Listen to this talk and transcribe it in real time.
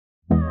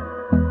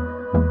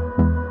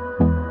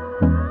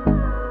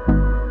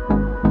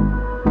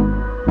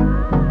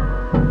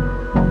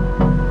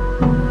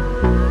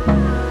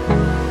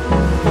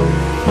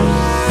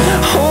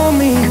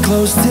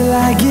close till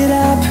I get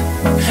up.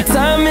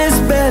 Time is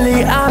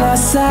barely on our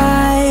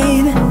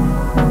side.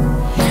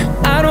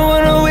 I don't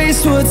wanna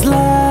waste what's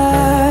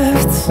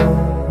left.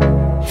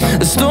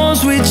 The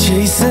storms we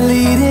chase are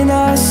leading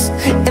us,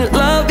 and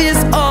love is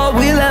all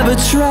we'll ever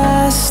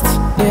trust.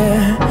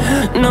 Yeah,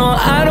 no,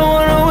 I don't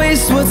wanna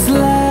waste what's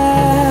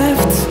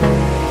left.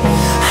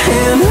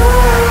 And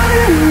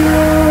on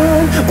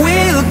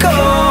we'll go,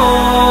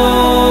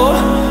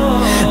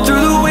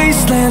 through the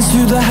wastelands,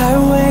 through the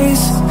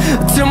highways,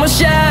 till my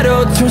shadow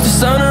turns to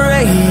sun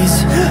rays.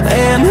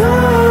 And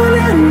on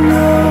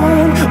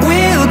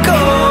we'll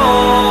go,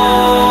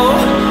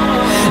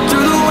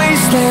 through the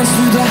wastelands,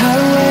 through the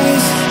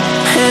highways,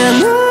 and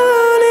on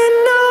we'll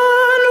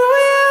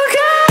go.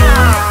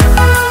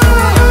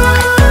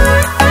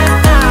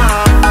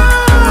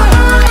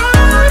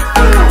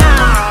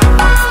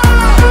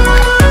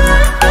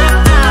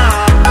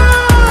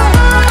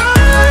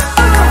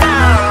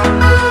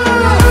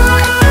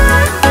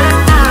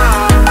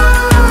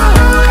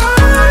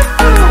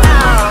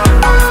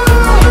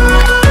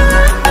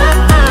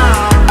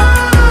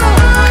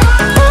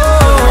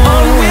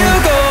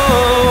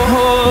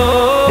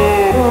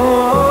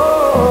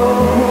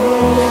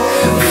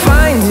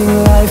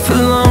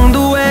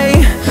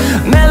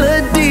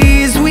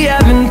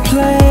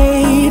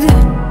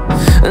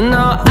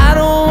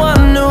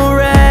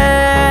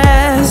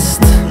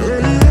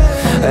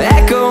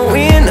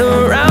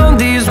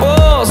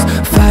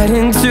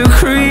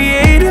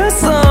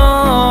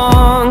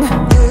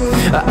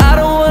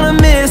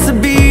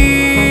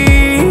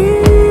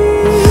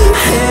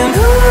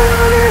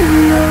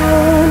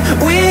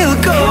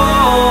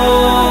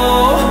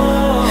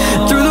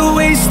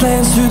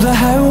 Through the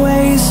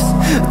highways,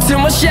 till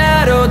my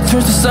shadow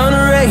turns to sun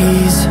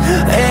rays.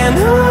 And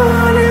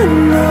on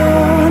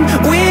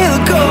we'll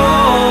go,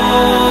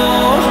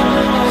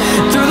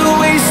 through the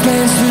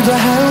wastelands, through the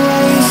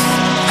highways,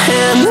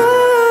 and on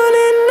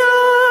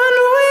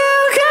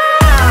we'll go.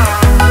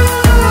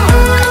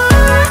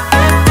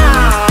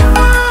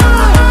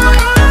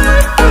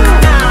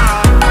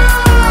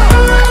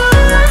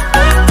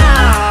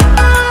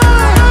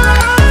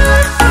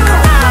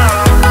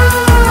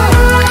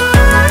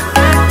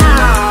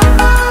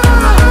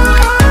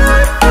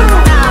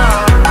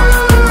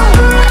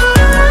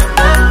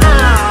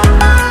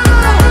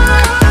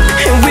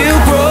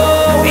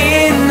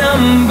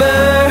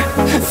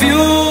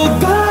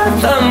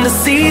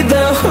 See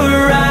the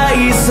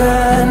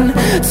horizon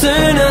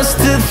turn us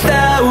to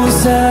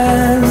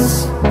thousands,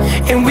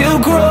 and we'll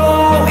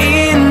grow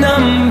in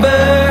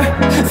number,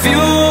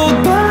 fueled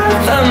by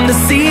them. To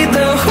see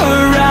the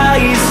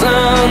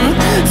horizon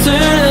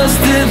turn us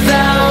to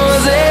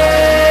thousands,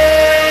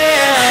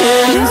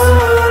 and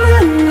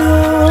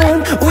on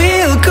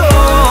we'll go,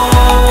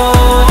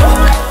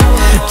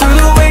 through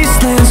the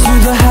wastelands,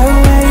 through the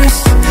highways,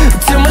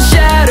 till my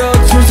shadow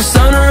turns to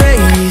sun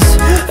rays.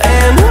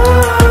 And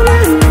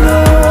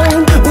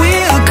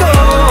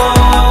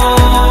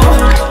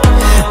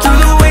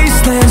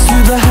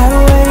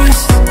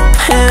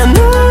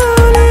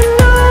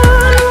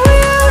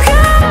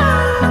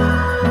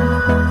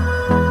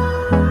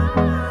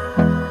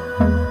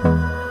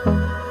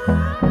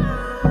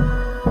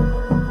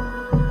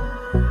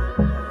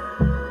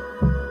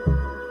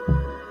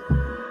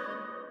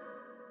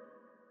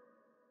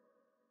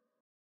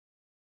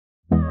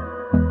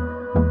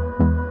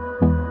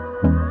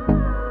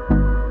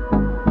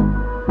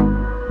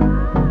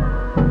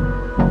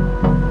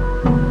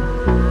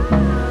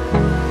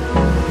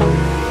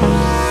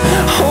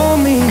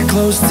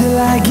close till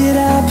I get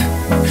up.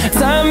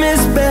 Time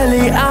is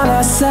barely on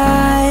our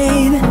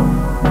side.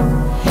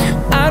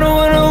 I don't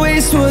wanna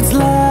waste what's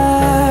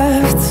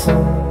left.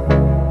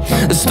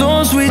 The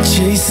storms we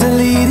chase are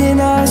leading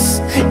us,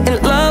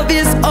 and love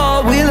is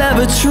all we'll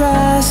ever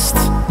trust.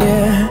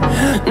 Yeah,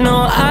 no,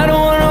 I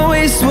don't wanna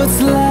waste what's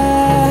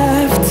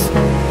left.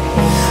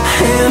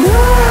 And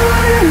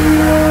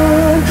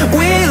on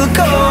we'll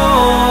go,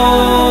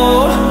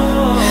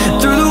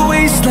 through the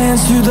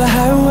wastelands, through the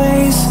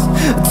highways,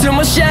 till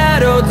my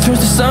shadow turns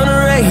to sun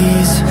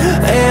rays.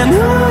 And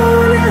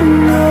on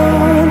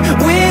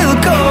we'll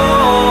go,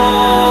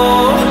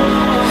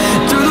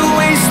 through the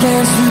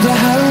wastelands, through the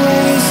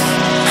highways,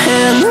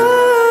 and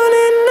on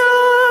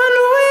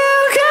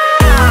we'll go.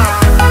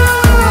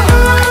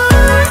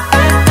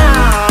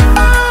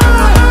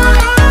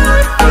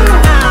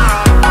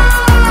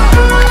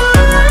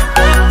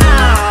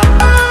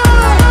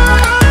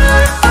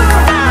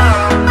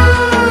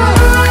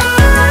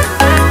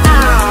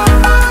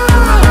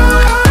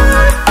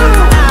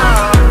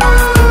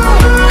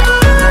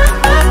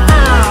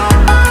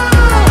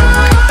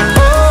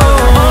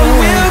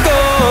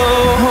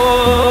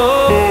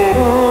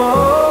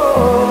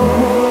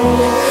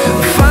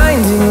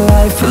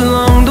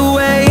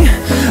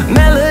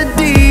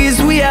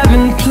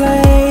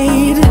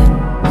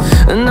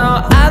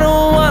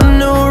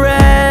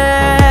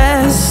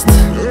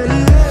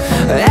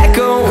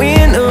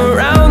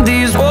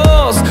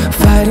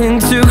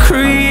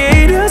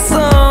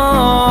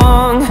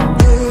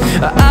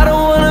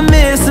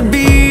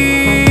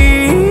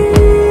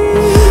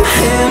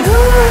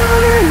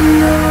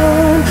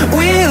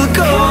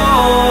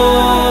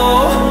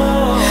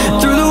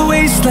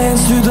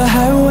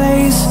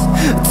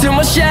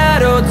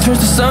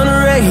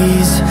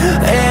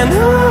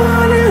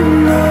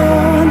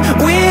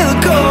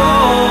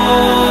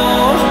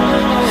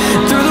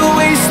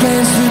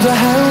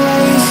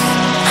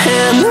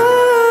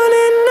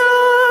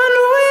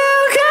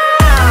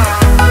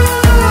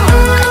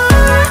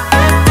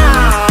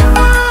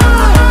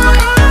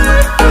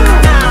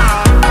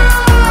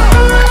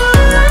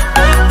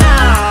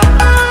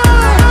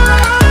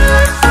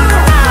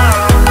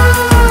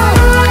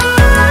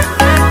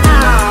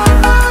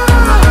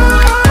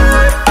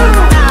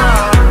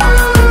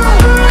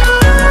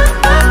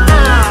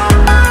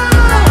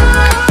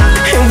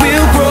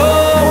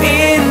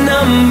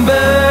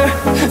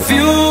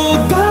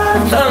 fueled by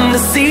them to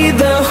see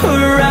the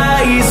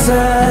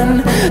horizon,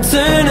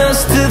 turn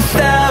us to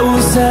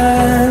thousands.